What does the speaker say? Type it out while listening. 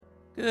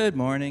Good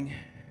morning.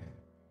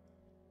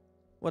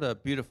 What a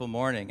beautiful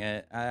morning.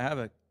 I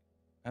have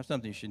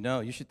something you should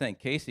know. You should thank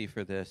Casey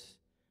for this.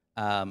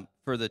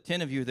 For the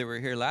 10 of you that were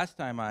here last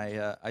time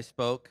I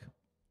spoke,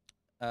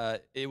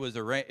 it was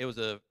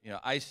a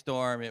ice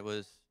storm. It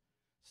was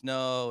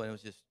snow, and it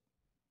was just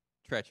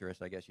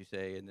treacherous, I guess you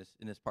say, in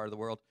this part of the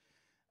world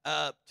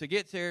to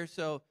get here.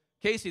 So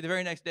Casey, the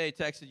very next day,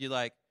 texted you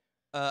like,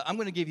 "I'm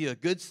going to give you a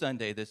good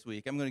Sunday this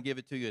week. I'm going to give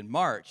it to you in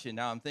March." And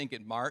now I'm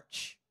thinking,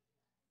 March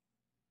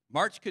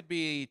could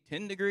be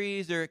 10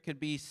 degrees or it could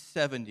be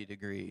 70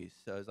 degrees.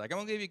 So it's like, I'm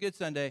going to give you a good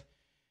Sunday.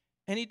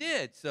 And he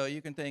did. So you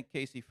can thank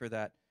Casey for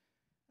that.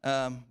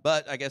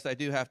 But I guess I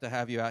do have to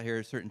have you out here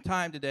at a certain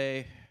time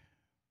today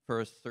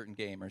for a certain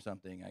game or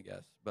something, I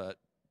guess. But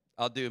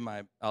I'll do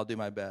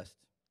my best.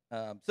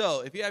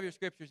 So if you have your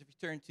scriptures, if you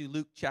turn to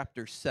Luke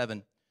chapter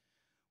 7,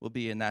 we'll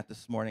be in that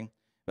this morning.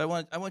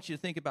 But I want you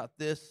to think about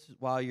this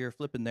while you're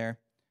flipping there.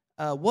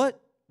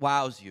 What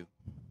wows you?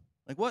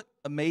 Like, what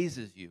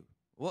amazes you?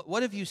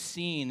 What have you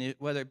seen,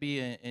 whether it be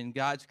in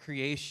God's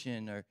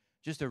creation or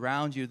just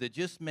around you, that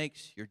just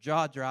makes your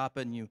jaw drop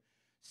and you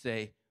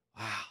say,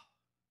 wow?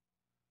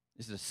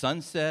 Is it a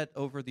sunset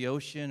over the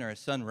ocean or a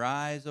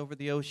sunrise over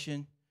the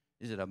ocean?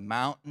 Is it a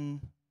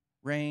mountain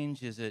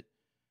range? Is it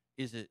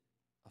a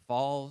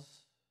falls?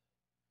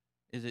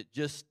 Is it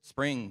just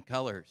spring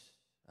colors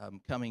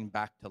coming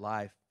back to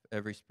life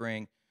every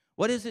spring?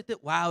 What is it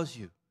that wows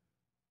you?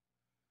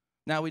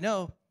 Now, we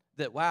know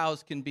that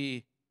wows can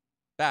be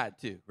bad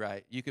too,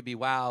 right? You could be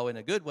wow in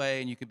a good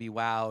way, and you could be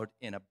wowed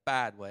in a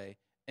bad way.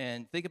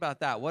 And think about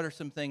that. What are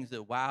some things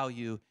that wow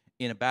you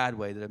in a bad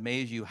way, that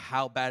amaze you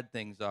how bad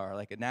things are,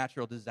 like a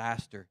natural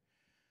disaster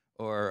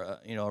or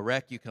a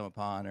wreck you come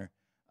upon or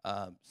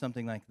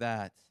something like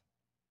that?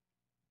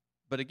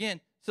 But again,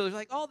 so there's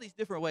like all these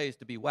different ways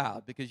to be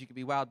wowed, because you can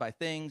be wowed by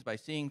things, by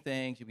seeing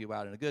things. You can be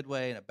wowed in a good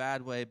way, in a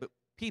bad way. But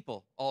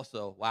people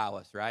also wow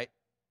us, right?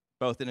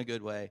 Both in a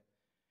good way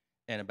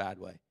and a bad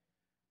way.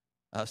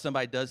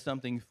 Somebody does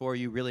something for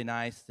you really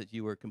nice that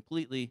you were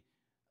completely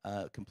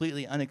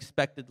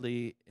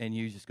unexpectedly, and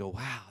you just go,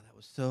 wow, that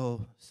was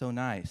so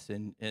nice.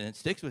 And it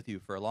sticks with you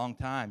for a long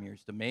time. You're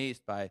just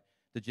amazed by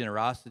the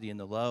generosity and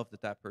the love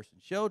that person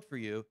showed for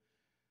you.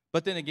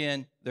 But then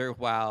again, they're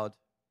wowed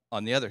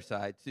on the other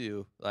side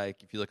too.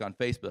 Like if you look on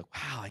Facebook,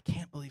 wow, I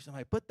can't believe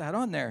somebody put that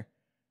on there.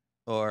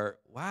 Or,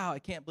 wow, I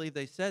can't believe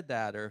they said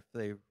that. Or if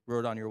they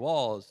wrote on your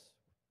walls,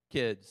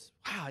 kids,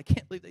 wow, I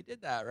can't believe they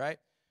did that, right?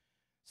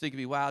 So you can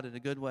be wowed in a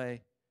good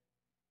way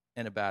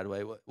and a bad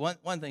way.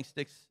 One thing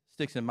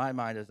sticks in my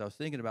mind as I was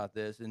thinking about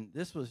this, and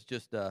this was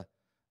just a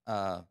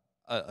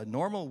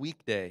normal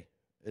weekday.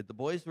 The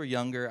boys were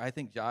younger. I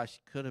think Josh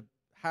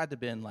had to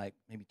been like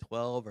maybe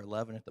 12 or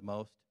 11 at the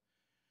most.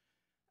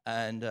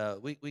 And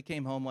we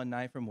came home one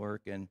night from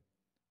work, and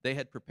they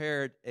had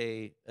prepared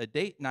a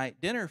date night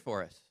dinner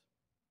for us.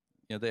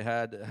 They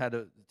had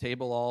a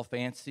table all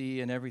fancy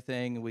and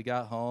everything, and we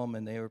got home,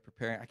 and they were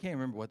preparing. I can't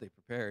remember what they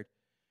prepared.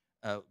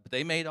 But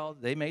they made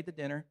the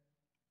dinner.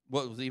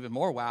 What was even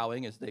more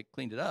wowing is they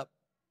cleaned it up.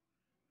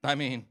 I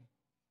mean,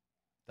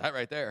 that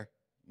right there,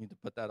 you need to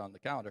put that on the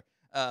calendar.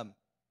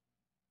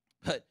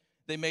 But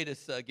they made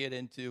us get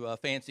into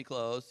fancy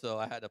clothes, so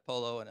I had a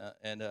polo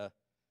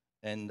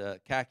and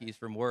khakis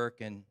from work,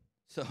 and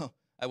so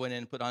I went in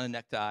and put on a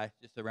necktie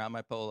just around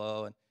my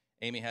polo, and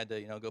Amy had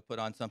to go put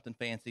on something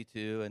fancy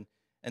too,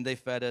 and they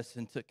fed us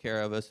and took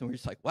care of us, and we were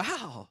just like,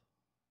 wow,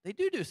 they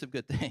do some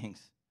good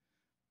things.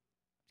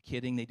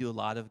 Kidding, they do a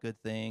lot of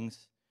good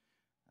things.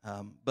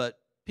 But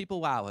people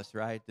wow us,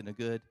 right, in a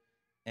good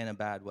and a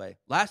bad way.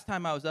 Last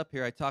time I was up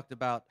here, I talked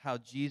about how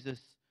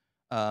Jesus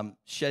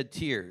shed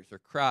tears or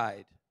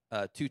cried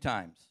 2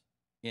 times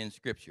in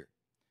Scripture.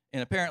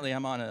 And apparently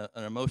I'm on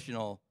an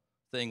emotional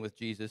thing with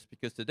Jesus,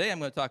 because today I'm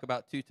going to talk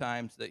about 2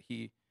 times that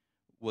he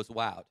was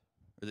wowed,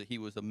 or that he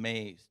was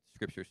amazed,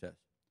 Scripture says.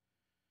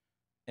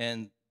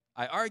 And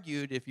I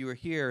argued, if you were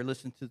here,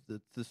 listen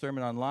to the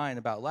sermon online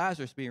about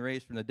Lazarus being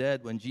raised from the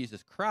dead when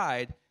Jesus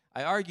cried,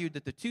 I argued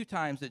that the 2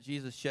 times that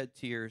Jesus shed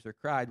tears or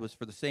cried was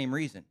for the same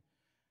reason.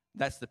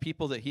 That's the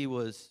people that he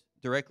was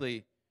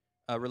directly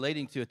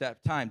relating to at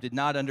that time did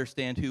not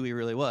understand who he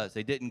really was.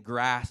 They didn't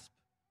grasp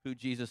who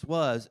Jesus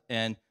was,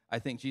 and I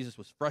think Jesus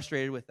was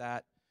frustrated with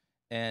that,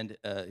 and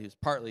he was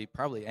partly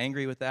probably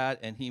angry with that,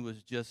 and he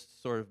was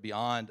just sort of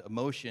beyond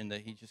emotion,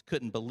 that he just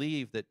couldn't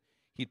believe that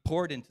he'd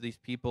poured into these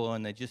people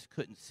and they just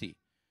couldn't see.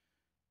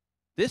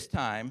 This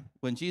time,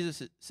 when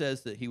Jesus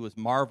says that he was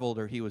marveled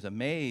or he was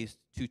amazed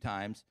 2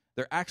 times,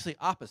 they're actually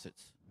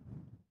opposites.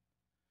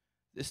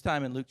 This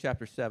time in Luke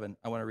chapter 7,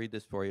 I want to read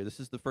this for you. This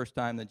is the first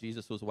time that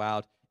Jesus was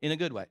wowed in a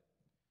good way.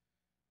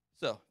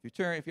 So,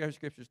 if you have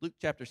scriptures, Luke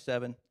chapter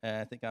 7, and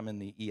I think I'm in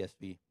the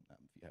ESV, if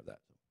you have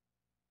that.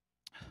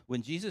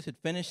 When Jesus had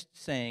finished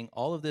saying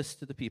all of this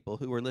to the people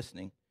who were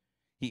listening,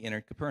 he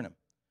entered Capernaum.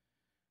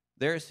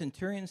 There a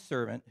centurion's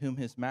servant, whom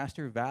his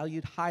master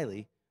valued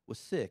highly, was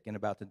sick and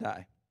about to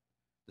die.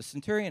 The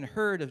centurion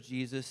heard of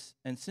Jesus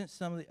and sent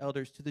some of the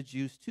elders to the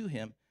Jews to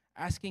him,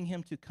 asking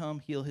him to come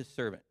heal his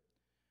servant.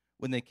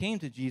 When they came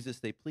to Jesus,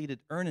 they pleaded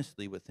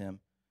earnestly with him,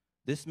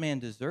 This man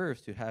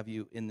deserves to have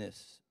you in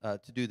this,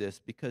 to do this,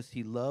 because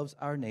he loves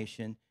our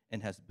nation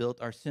and has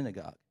built our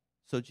synagogue."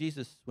 So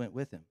Jesus went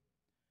with him.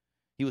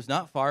 He was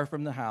not far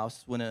from the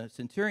house when a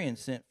centurion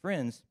sent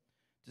friends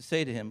to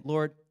say to him,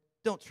 "Lord,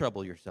 don't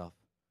trouble yourself,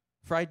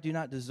 for I do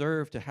not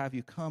deserve to have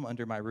you come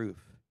under my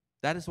roof.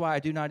 That is why I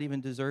do not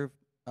even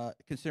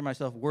consider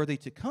myself worthy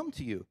to come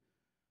to you.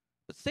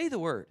 But say the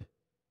word,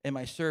 and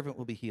my servant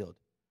will be healed.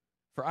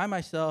 For I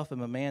myself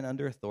am a man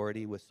under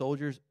authority, with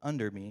soldiers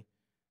under me.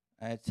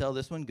 I tell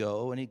this one,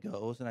 go, and he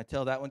goes, and I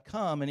tell that one,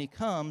 come, and he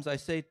comes. I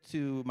say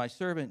to my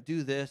servant,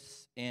 do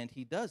this, and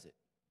he does it."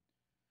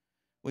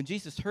 When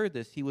Jesus heard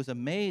this, he was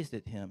amazed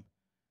at him,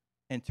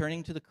 and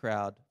turning to the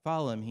crowd,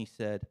 follow him, he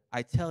said,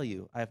 "I tell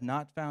you, I have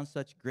not found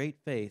such great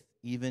faith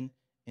even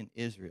in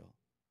Israel."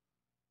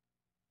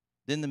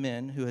 Then the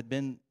men who had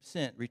been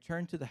sent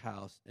returned to the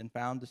house and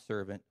found the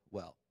servant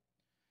well.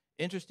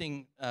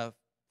 Interesting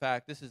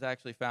fact, this is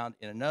actually found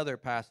in another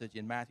passage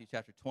in Matthew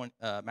chapter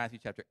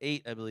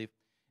 8, I believe,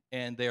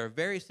 and they are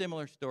very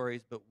similar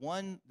stories, but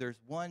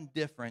there's one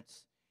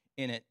difference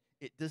in it.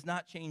 It does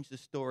not change the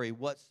story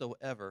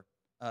whatsoever.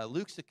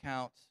 Luke's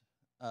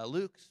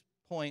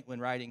point when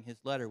writing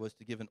his letter was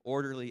to give an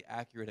orderly,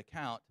 accurate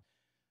account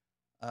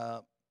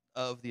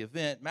of the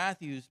event.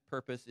 Matthew's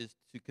purpose is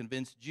to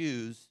convince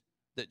Jews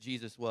that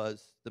Jesus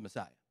was the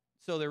Messiah.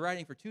 So they're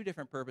writing for two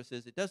different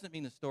purposes. It doesn't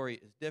mean the story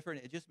is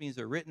different. It just means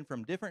they're written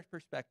from different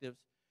perspectives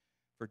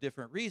for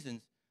different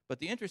reasons. But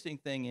the interesting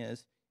thing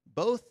is,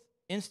 both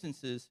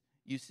instances,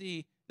 you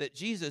see that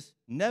Jesus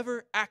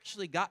never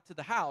actually got to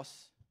the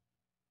house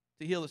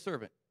to heal the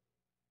servant.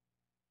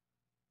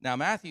 Now,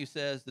 Matthew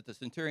says that the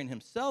centurion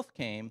himself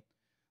came.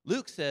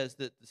 Luke says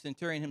that the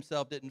centurion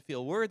himself didn't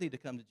feel worthy to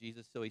come to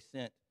Jesus, so he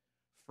sent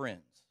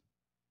friends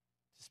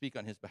to speak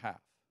on his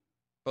behalf.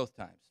 Both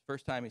times.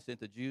 First time he sent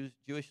the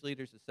Jewish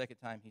leaders. The second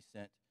time he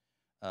sent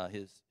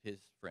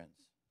his friends.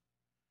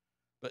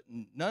 But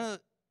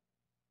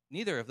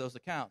neither of those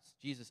accounts,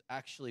 Jesus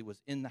actually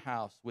was in the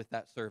house with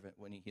that servant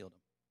when he healed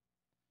him.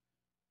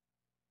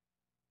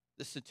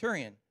 The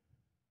centurion,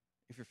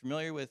 if you're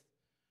familiar with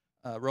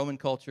Roman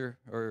culture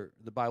or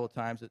the Bible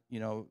times,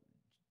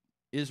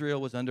 Israel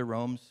was under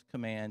Rome's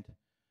command,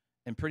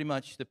 and pretty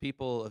much the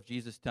people of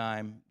Jesus'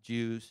 time,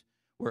 Jews,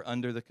 were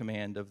under the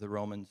command of the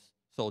Romans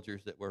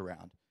soldiers that were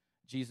around.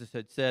 Jesus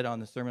had said on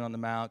the Sermon on the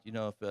Mount,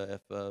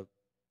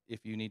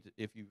 if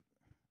you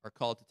are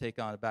called to take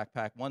on a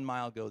backpack 1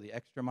 mile, go the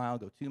extra mile,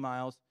 go 2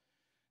 miles.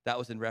 That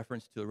was in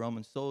reference to a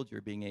Roman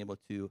soldier being able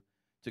to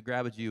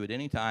grab a Jew at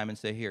any time and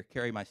say, "Here,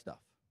 carry my stuff."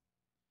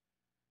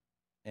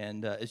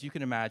 And as you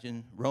can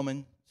imagine,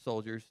 Roman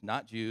soldiers,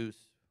 not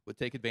Jews, would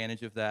take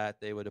advantage of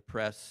that. They would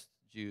oppress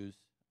Jews,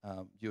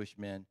 Jewish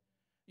men.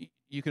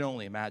 You can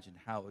only imagine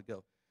how it would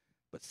go.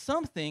 But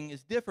something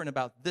is different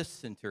about this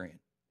centurion.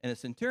 And a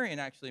centurion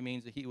actually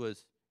means that he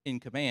was in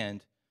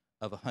command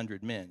of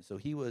 100 men. So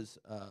he was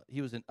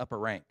an upper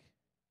rank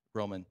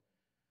Roman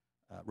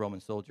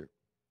soldier.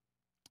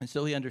 And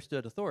so he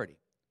understood authority.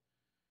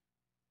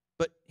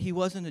 But he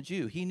wasn't a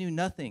Jew. He knew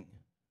nothing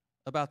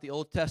about the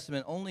Old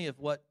Testament, only of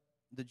what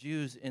the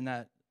Jews in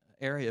that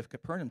area of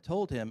Capernaum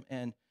told him.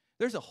 And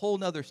there's a whole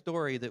nother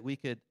story that we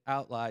could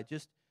outline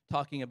just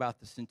talking about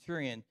the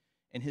centurion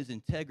and his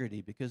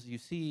integrity, because you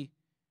see,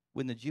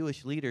 when the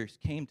Jewish leaders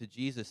came to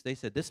Jesus, they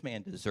said, "This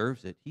man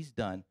deserves it. He's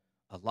done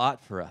a lot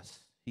for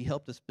us. He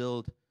helped us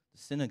build the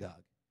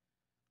synagogue."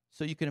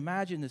 So you can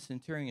imagine the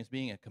centurion as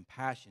being a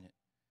compassionate,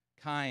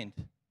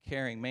 kind,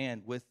 caring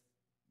man with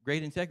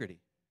great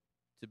integrity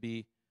to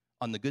be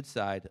on the good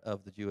side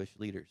of the Jewish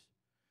leaders.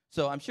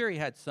 So I'm sure he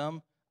had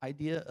some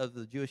idea of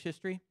the Jewish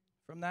history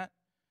from that.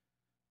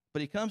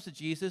 But he comes to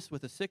Jesus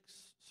with a sick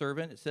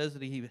servant. It says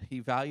that he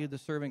valued the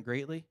servant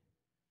greatly,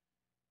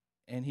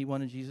 and he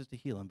wanted Jesus to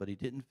heal him, but he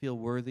didn't feel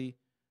worthy,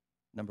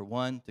 number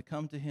one, to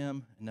come to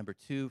him, and number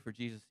two, for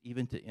Jesus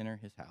even to enter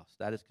his house.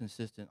 That is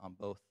consistent on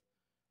both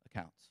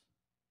accounts.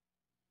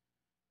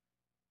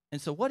 And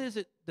so what is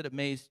it that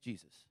amazed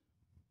Jesus?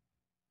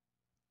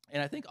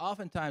 And I think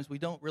oftentimes we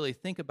don't really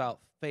think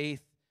about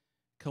faith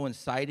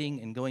coinciding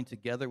and going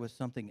together with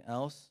something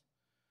else.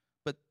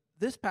 But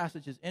this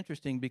passage is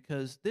interesting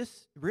because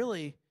this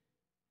really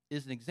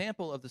is an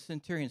example of the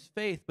centurion's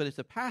faith, but it's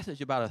a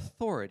passage about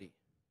authority.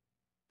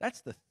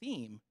 That's the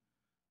theme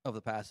of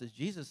the passage.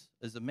 Jesus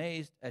is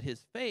amazed at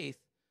his faith,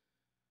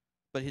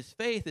 but his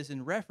faith is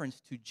in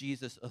reference to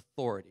Jesus'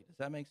 authority. Does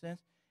that make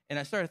sense? And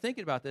I started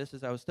thinking about this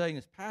as I was studying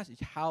this passage,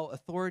 how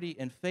authority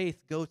and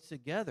faith go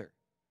together.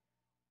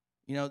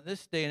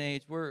 This day and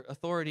age,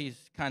 authority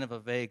is kind of a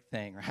vague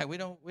thing, right? We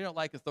don't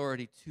like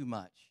authority too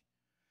much.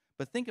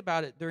 But think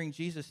about it, during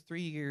Jesus'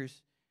 3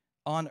 years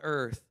on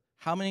earth,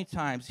 how many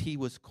times he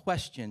was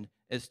questioned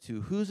as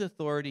to whose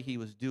authority he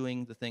was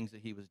doing the things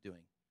that he was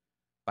doing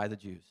by the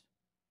Jews,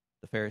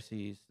 the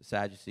Pharisees, the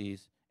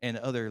Sadducees, and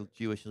other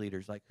Jewish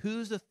leaders. Like,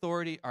 whose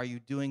authority are you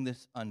doing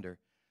this under?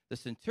 The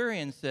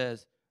centurion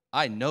says,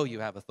 "I know you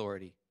have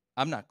authority.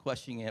 I'm not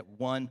questioning it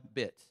one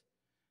bit.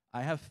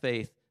 I have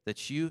faith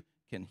that you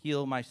can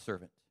heal my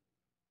servant."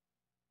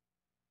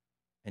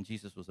 And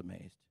Jesus was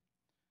amazed.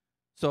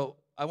 So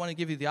I want to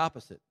give you the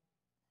opposite.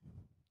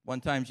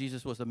 One time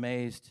Jesus was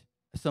amazed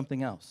at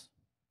something else.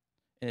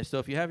 And so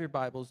if you have your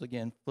Bibles,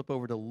 again, flip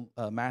over to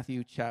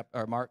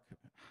Mark.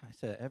 I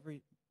said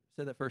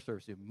that first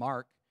service.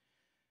 Mark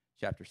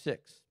chapter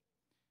 6.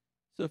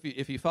 So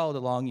if you followed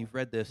along, you've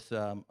read this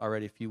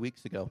already a few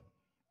weeks ago.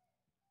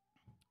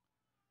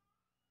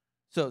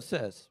 So it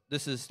says,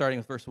 this is starting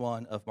with verse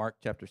 1 of Mark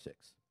chapter 6.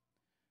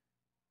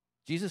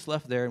 Jesus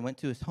left there and went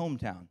to his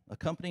hometown,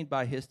 accompanied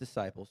by his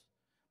disciples.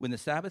 When the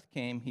Sabbath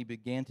came, he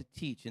began to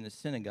teach in the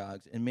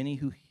synagogues, and many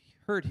who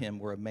heard him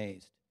were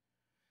amazed.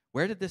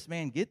 Where did this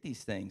man get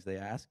these things, they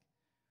asked?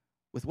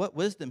 With what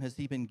wisdom has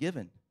he been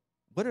given?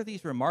 What are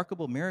these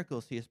remarkable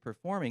miracles he is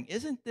performing?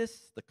 Isn't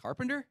this the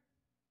carpenter?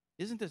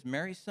 Isn't this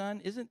Mary's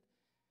son?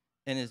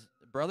 And his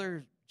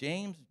brothers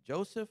James,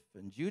 Joseph,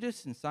 and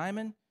Judas, and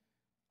Simon?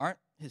 Aren't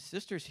his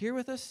sisters here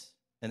with us?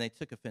 And they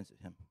took offense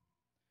at him.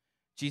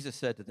 Jesus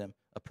said to them,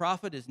 a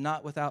prophet is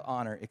not without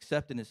honor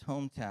except in his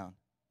hometown,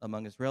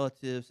 among his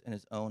relatives and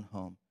his own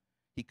home.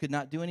 He could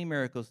not do any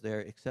miracles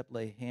there except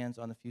lay hands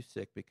on a few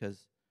sick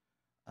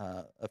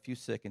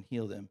and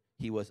heal them.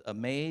 He was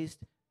amazed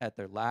at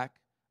their lack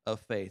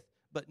of faith.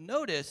 But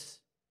notice,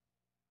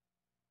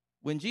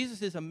 when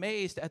Jesus is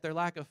amazed at their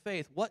lack of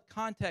faith, what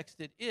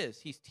context it is.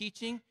 He's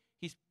teaching,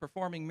 he's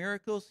performing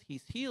miracles,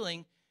 he's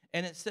healing,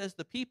 and it says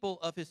the people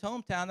of his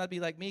hometown, that'd be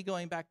like me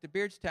going back to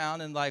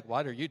Beardstown and like,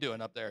 what are you doing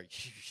up there? You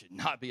should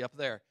not be up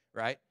there,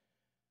 right?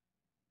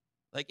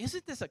 Like,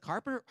 isn't this a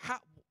carpenter? How?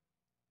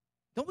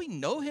 Don't we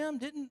know him?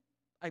 Didn't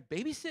I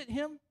babysit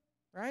him,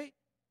 right?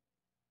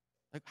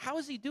 Like, how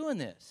is he doing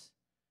this?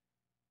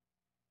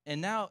 And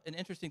now, an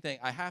interesting thing,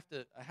 I have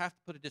to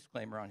put a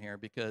disclaimer on here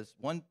because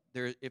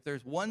if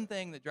there's one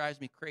thing that drives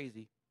me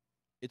crazy,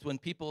 it's when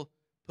people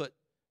put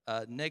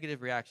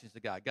negative reactions to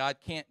God. God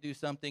can't do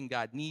something.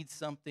 God needs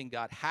something.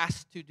 God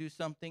has to do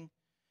something.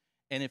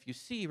 And if you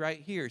see right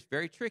here, it's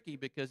very tricky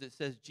because it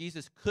says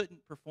Jesus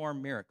couldn't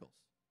perform miracles.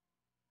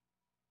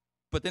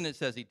 But then it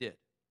says he did,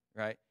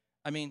 right?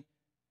 I mean,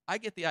 I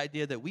get the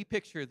idea that we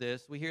picture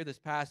this, we hear this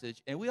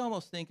passage, and we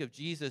almost think of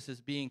Jesus as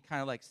being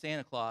kind of like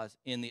Santa Claus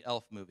in the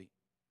Elf movie,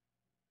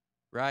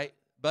 right?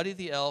 Buddy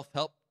the Elf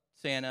helped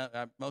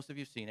Santa. Most of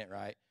you have seen it,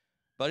 right?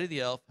 Buddy the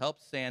Elf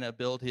helped Santa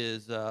build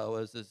his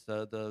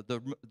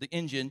the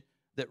engine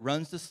that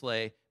runs the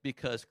sleigh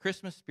because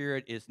Christmas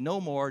spirit is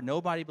no more.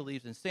 Nobody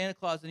believes in Santa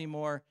Claus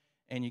anymore,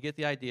 and you get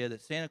the idea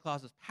that Santa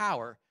Claus's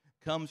power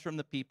comes from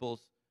the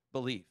people's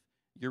belief.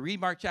 You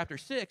read Mark chapter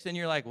 6, and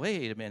you're like,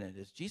 wait a minute,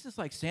 is Jesus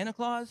like Santa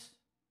Claus?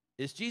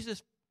 Is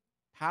Jesus'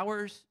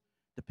 powers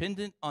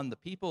dependent on the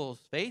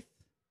people's faith?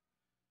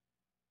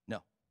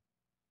 No.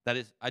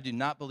 I do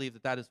not believe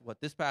that is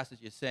what this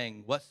passage is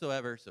saying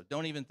whatsoever, so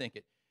don't even think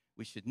it.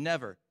 We should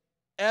never,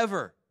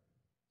 ever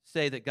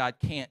say that God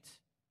can't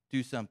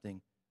do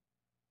something.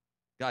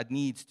 God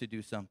needs to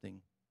do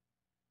something.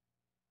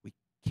 We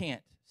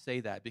can't say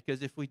that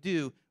because if we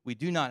do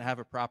not have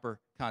a proper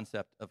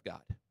concept of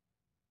God.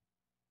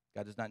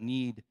 God does not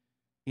need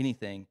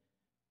anything,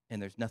 and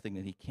there's nothing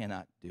that he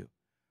cannot do.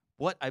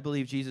 What I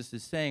believe Jesus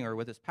is saying, or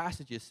what this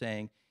passage is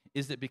saying,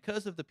 is that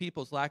because of the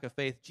people's lack of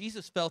faith,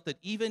 Jesus felt that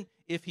even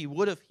if he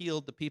would have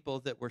healed the people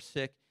that were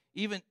sick,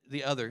 even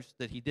the others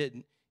that he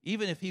didn't,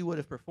 even if he would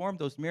have performed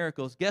those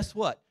miracles, guess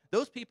what?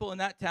 Those people in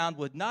that town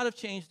would not have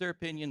changed their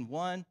opinion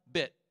one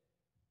bit,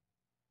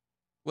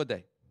 would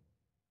they?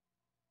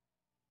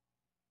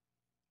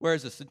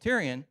 Whereas a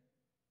centurion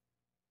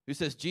who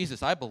says,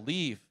 Jesus, I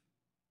believe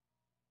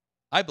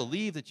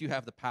that you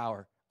have the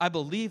power. I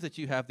believe that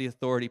you have the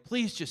authority.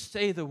 Please just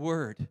say the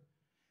word.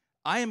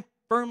 I am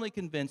firmly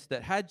convinced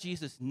that had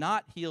Jesus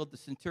not healed the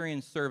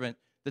centurion's servant,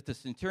 that the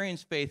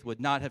centurion's faith would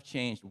not have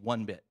changed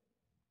one bit.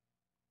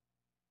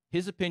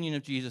 His opinion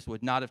of Jesus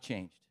would not have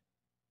changed.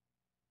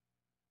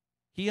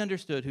 He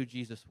understood who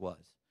Jesus was.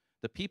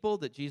 The people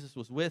that Jesus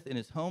was with in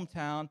his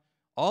hometown,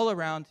 all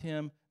around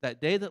him,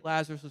 that day that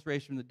Lazarus was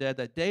raised from the dead,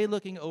 that day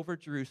looking over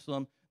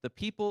Jerusalem, the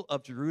people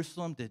of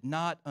Jerusalem did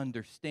not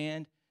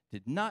understand,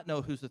 did not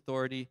know whose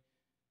authority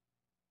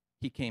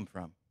he came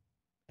from.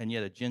 And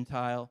yet a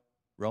Gentile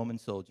Roman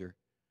soldier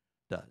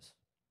does.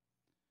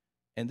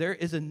 And there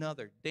is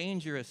another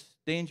dangerous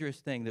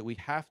thing that we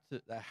have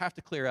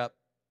to clear up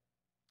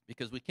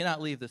because we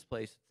cannot leave this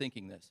place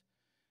thinking this.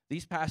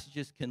 These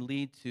passages can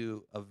lead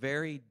to a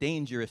very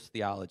dangerous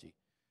theology.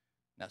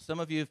 Now,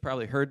 some of you have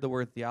probably heard the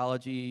word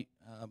theology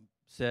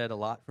said a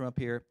lot from up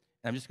here.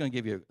 And I'm just going to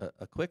give you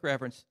a quick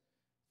reference.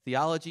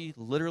 Theology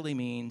literally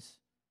means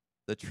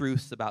the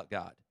truths about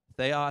God.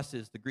 Theos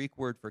is the Greek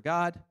word for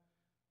God.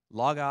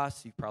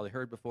 Logos, you've probably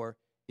heard before,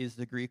 is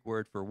the Greek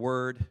word for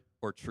word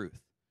or truth.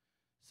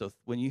 So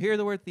when you hear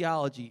the word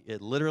theology,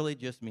 it literally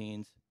just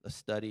means a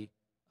study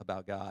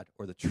about God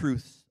or the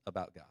truths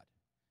about God.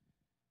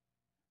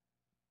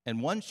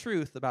 And one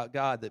truth about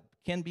God that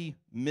can be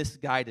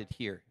misguided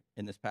here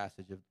in this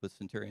passage of the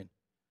centurion.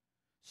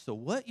 So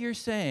what you're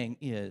saying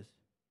is,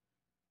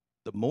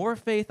 the more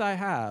faith I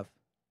have,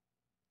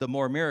 the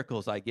more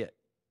miracles I get,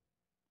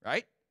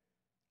 right?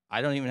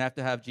 I don't even have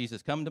to have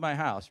Jesus come to my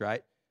house,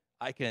 right?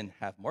 I can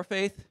have more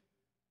faith,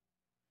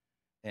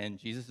 and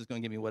Jesus is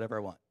going to give me whatever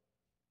I want.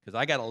 Because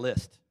I got a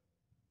list.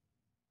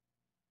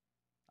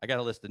 I got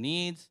a list of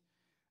needs.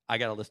 I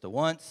got a list of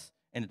wants.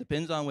 And it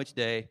depends on which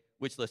day,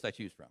 which list I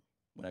choose from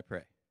when I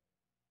pray.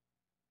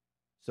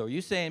 So are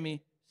you saying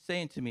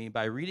to me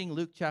by reading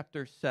Luke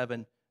chapter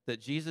 7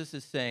 that Jesus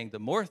is saying the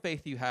more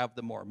faith you have,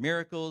 the more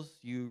miracles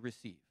you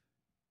receive?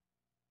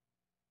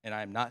 And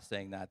I'm not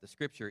saying that. The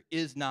scripture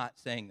is not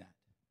saying that.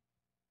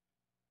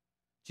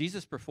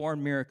 Jesus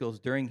performed miracles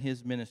during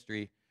his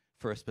ministry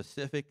for a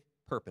specific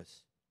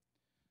purpose.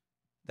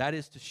 That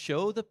is to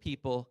show the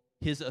people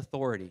his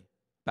authority.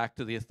 Back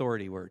to the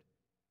authority word.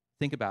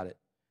 Think about it.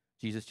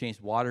 Jesus changed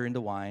water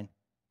into wine.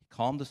 He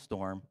calmed the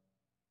storm.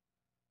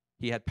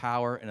 He had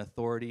power and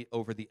authority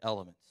over the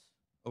elements,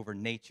 over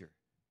nature.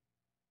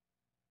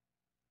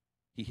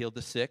 He healed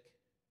the sick.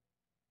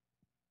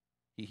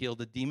 He healed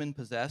the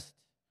demon-possessed.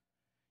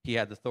 He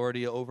had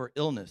authority over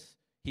illness.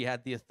 He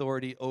had the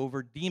authority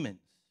over demons.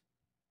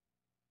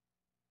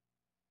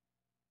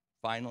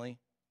 Finally,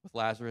 with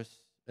Lazarus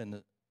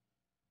and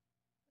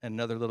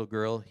another little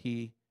girl,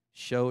 he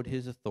showed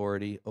his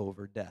authority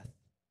over death.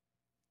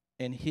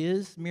 And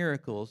his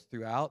miracles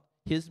throughout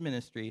his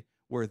ministry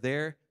were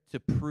there to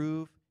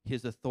prove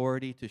his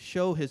authority, to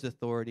show his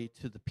authority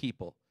to the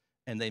people,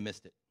 and they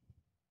missed it.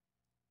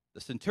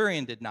 The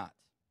centurion did not.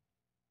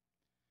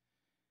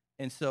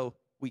 And so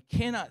we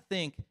cannot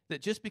think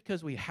that just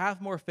because we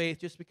have more faith,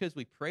 just because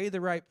we pray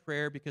the right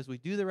prayer, because we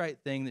do the right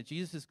thing,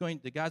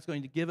 that God's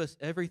going to give us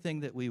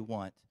everything that we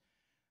want.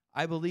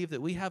 I believe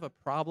that we have a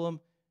problem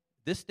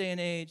this day and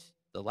age,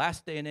 the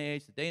last day and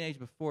age, the day and age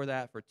before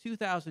that, for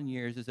 2,000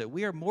 years, is that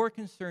we are more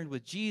concerned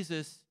with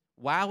Jesus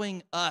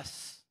wowing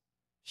us,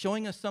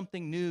 showing us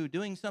something new,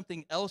 doing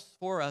something else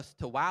for us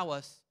to wow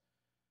us,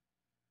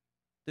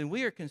 than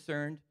we are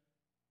concerned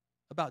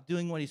about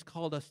doing what he's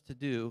called us to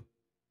do,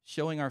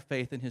 showing our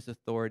faith in his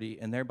authority,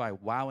 and thereby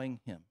wowing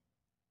him.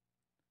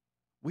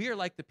 We are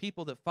like the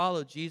people that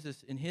followed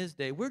Jesus in his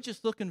day. We're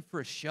just looking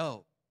for a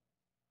show.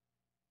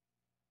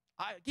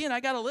 I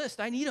got a list.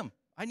 I need them.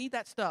 I need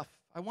that stuff.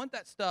 I want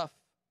that stuff.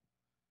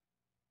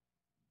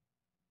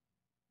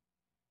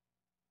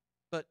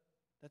 But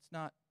that's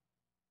not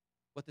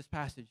what this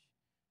passage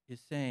is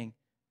saying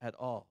at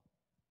all.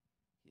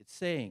 It's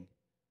saying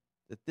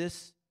that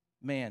this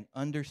man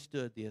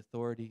understood the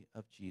authority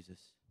of Jesus.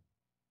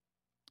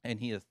 And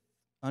he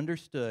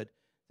understood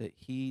that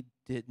he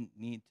didn't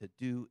need to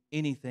do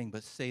anything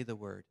but say the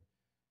word.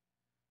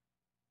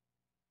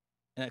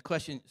 And a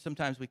question,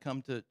 sometimes we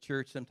come to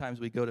church, sometimes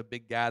we go to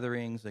big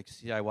gatherings like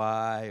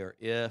CIY or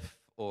IF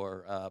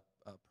or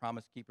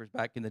Promise Keepers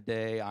back in the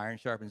day, Iron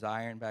Sharpens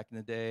Iron back in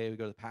the day. We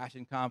go to the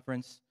Passion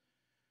Conference,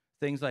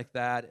 things like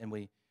that, and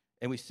we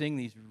sing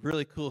these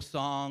really cool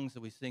songs,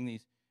 and we sing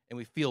these, and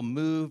we feel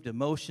moved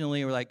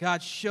emotionally. We're like,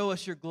 God, show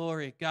us your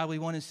glory. God, we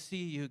want to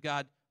see you.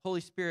 God,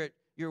 Holy Spirit,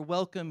 you're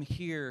welcome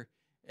here.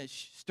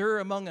 Stir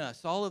among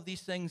us. All of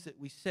these things that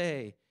we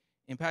say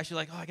in passion,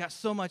 like, oh, I got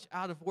so much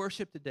out of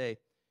worship today.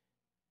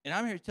 And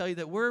I'm here to tell you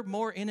that we're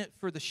more in it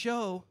for the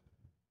show,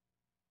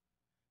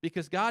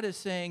 because God is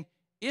saying,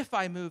 if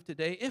I move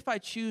today, if I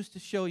choose to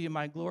show you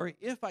my glory,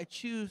 if I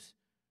choose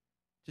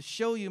to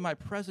show you my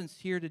presence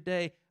here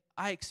today,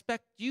 I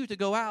expect you to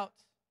go out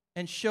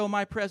and show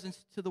my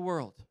presence to the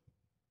world.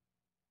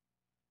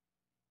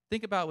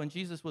 Think about when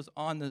Jesus was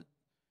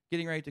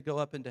getting ready to go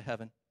up into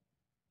heaven.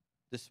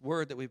 This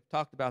word that we've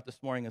talked about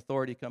this morning,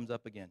 authority, comes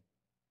up again.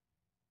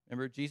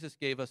 Remember, Jesus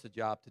gave us a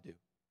job to do,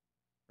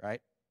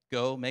 right?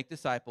 Go make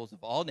disciples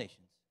of all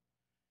nations,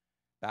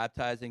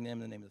 baptizing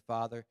them in the name of the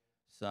Father,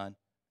 Son, and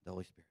the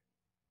Holy Spirit.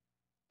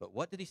 But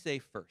what did he say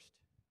first?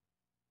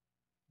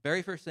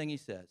 Very first thing he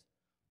says,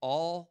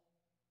 all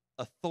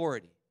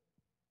authority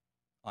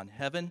on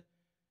heaven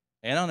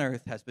and on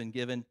earth has been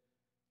given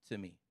to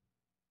me.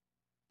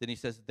 Then he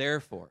says,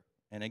 therefore.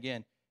 And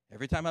again,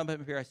 every time I'm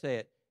up here, I say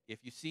it. If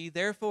you see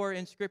therefore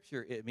in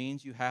Scripture, it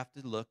means you have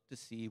to look to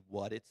see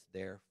what it's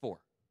there for.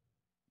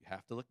 You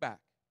have to look back.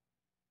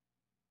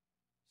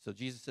 So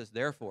Jesus says,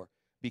 therefore,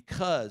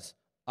 because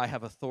I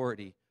have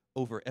authority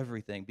over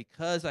everything,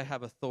 because I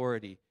have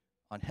authority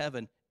on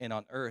heaven and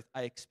on earth,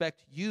 I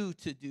expect you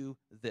to do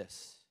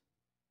this.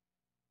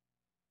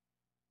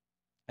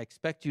 I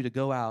expect you to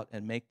go out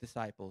and make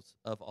disciples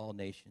of all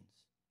nations.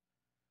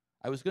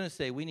 I was going to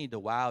say we need to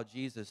wow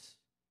Jesus,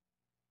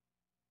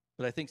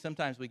 but I think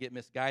sometimes we get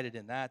misguided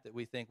in that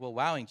we think, well,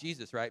 wowing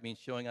Jesus, right, means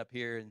showing up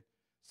here and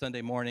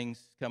Sunday mornings,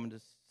 coming to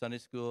Sunday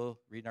school,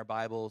 reading our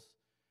Bibles,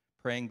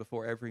 praying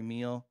before every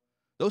meal.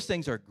 Those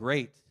things are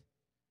great,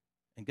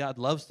 and God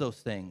loves those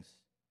things.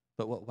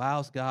 But what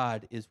wows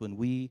God is when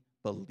we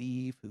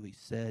believe who he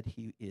said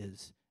he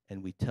is,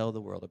 and we tell the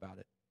world about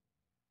it.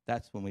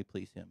 That's when we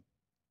please him.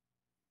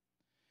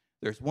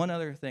 There's one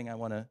other thing I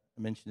want to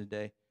mention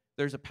today.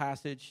 There's a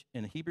passage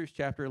in Hebrews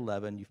chapter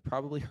 11. You've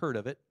probably heard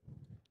of it.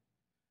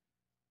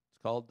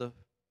 It's called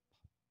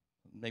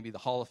maybe the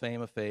Hall of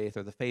Fame of Faith,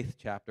 or the Faith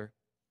chapter.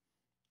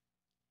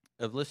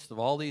 A list of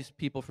all these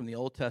people from the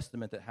Old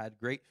Testament that had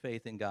great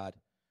faith in God.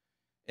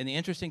 And the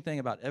interesting thing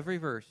about every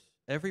verse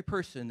every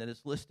person that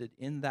is listed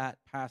in that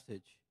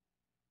passage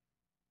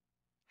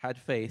had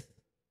faith,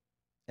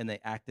 and they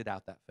acted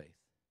out that faith.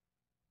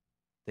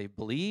 They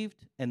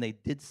believed, and they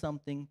did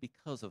something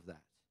because of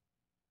that.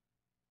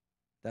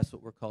 That's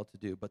what we're called to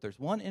do. But there's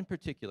one in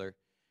particular,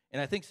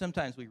 and I think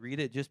sometimes we read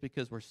it just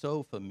because we're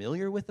so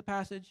familiar with the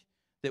passage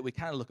that we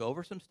kind of look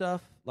over some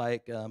stuff.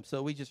 Like,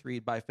 so we just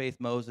read, by faith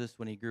Moses,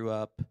 when he grew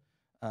up,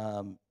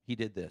 he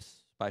did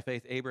this. By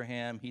faith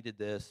Abraham, he did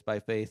this. By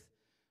faith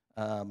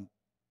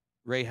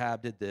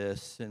Rahab did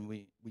this, and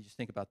we just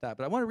think about that.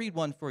 But I want to read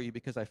one for you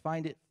because I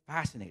find it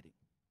fascinating.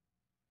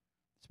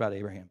 It's about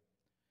Abraham.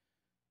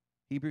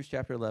 Hebrews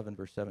chapter 11,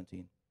 verse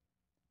 17.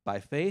 By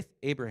faith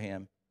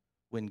Abraham,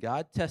 when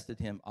God tested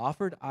him,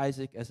 offered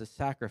Isaac as a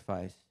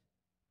sacrifice.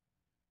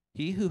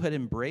 He who had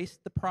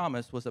embraced the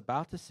promise was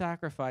about to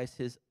sacrifice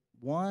his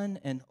one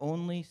and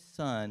only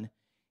son,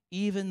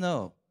 even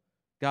though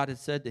God had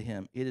said to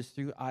him, it is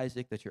through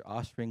Isaac that your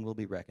offspring will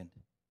be reckoned.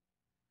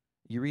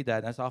 You read that,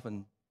 and that's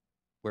often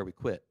where we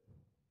quit.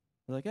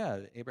 We're like,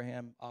 yeah,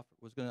 Abraham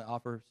was going to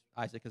offer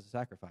Isaac as a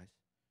sacrifice.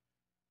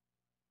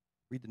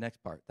 Read the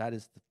next part. That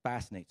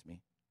fascinates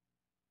me.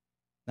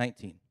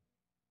 19.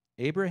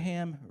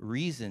 Abraham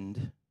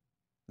reasoned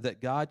that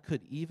God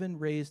could even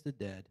raise the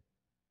dead,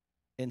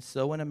 and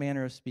so in a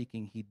manner of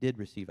speaking, he did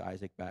receive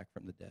Isaac back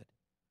from the dead.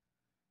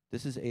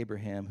 This is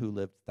Abraham who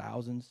lived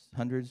thousands,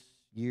 hundreds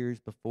years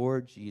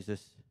before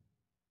Jesus,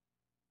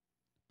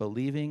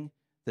 believing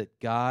that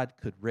God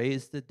could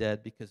raise the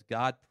dead because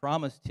God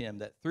promised him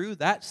that through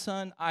that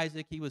son,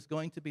 Isaac, he was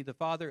going to be the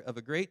father of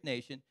a great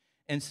nation.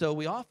 And so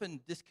we often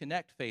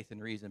disconnect faith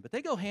and reason, but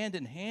they go hand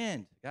in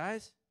hand,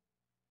 guys.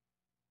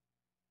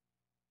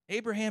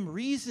 Abraham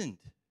reasoned.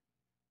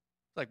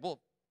 It's like, well,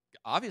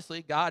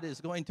 obviously God is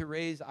going to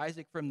raise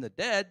Isaac from the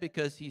dead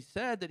because he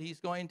said that he's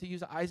going to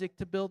use Isaac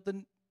to build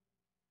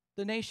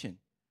the nation.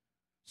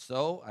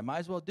 So I might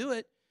as well do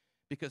it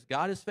because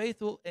God is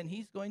faithful and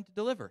he's going to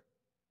deliver.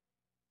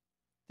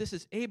 This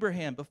is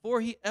Abraham.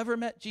 Before he ever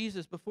met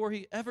Jesus, before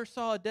he ever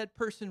saw a dead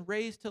person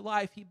raised to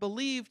life, he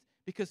believed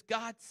because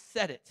God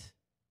said it.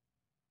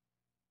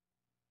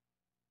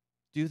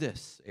 Do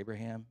this,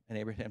 Abraham. And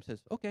Abraham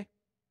says, okay,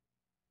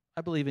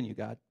 I believe in you,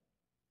 God.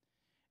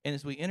 And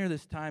as we enter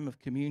this time of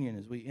communion,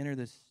 as we enter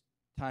this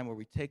time where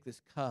we take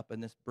this cup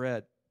and this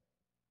bread,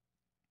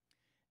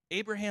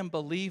 Abraham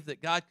believed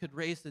that God could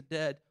raise the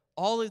dead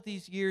all of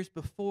these years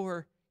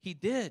before he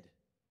did.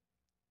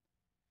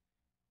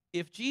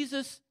 If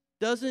Jesus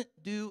doesn't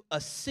do a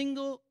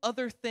single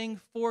other thing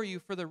for you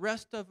for the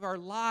rest of our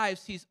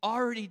lives, he's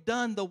already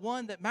done the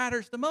one that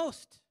matters the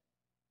most.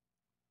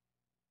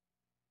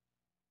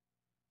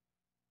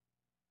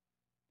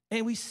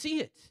 And we see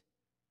it.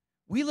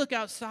 We look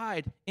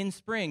outside in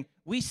spring.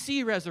 We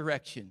see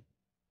resurrection.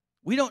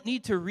 We don't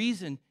need to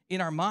reason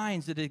in our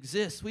minds that it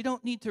exists. We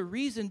don't need to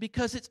reason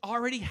because it's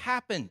already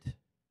happened.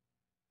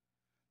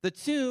 The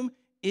tomb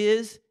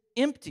is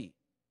empty,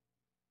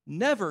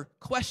 never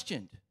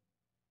questioned.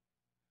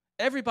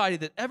 Everybody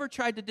that ever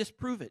tried to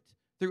disprove it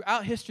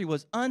throughout history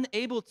was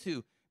unable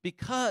to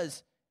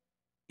because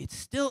it's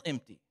still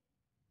empty.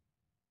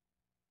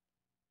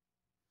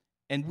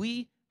 And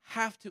we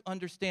have to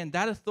understand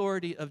that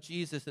authority of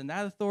Jesus and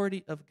that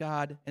authority of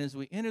God. And as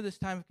we enter this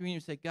time of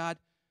communion, say, God,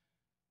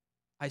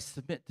 I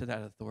submit to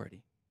that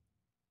authority.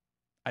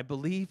 I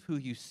believe who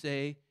you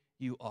say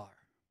you are.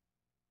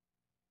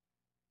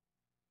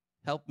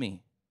 Help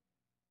me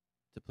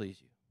to please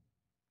you.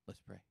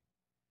 Let's pray.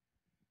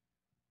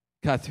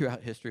 God,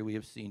 throughout history, we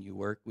have seen you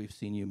work. We've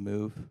seen you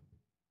move.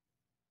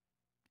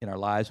 In our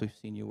lives, we've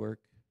seen you work.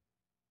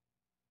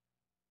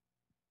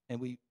 And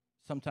we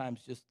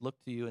sometimes just look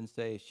to you and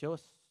say, show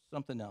us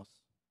something else.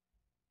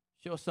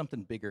 Show us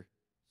something bigger,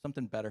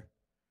 something better.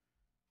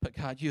 But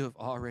God, you have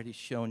already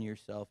shown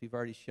yourself. You've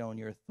already shown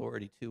your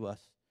authority to us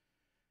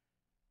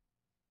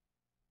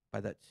by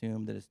that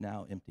tomb that is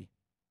now empty.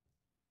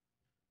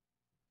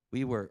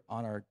 We were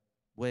on our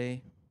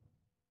way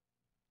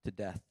to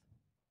death.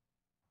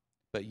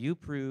 But you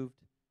proved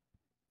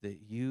that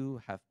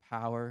you have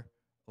power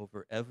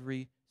over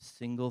every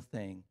single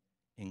thing,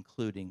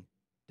 including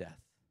death.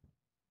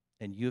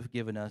 And you have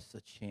given us a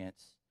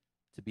chance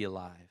to be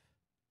alive.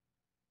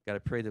 God, I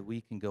pray that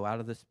we can go out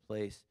of this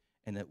place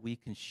and that we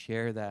can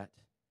share that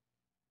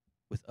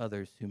with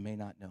others who may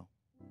not know,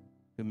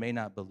 who may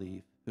not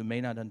believe, who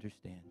may not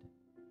understand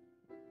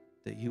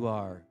that you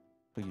are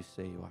who you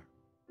say you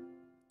are.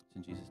 It's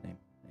in Jesus' name,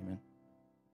 amen.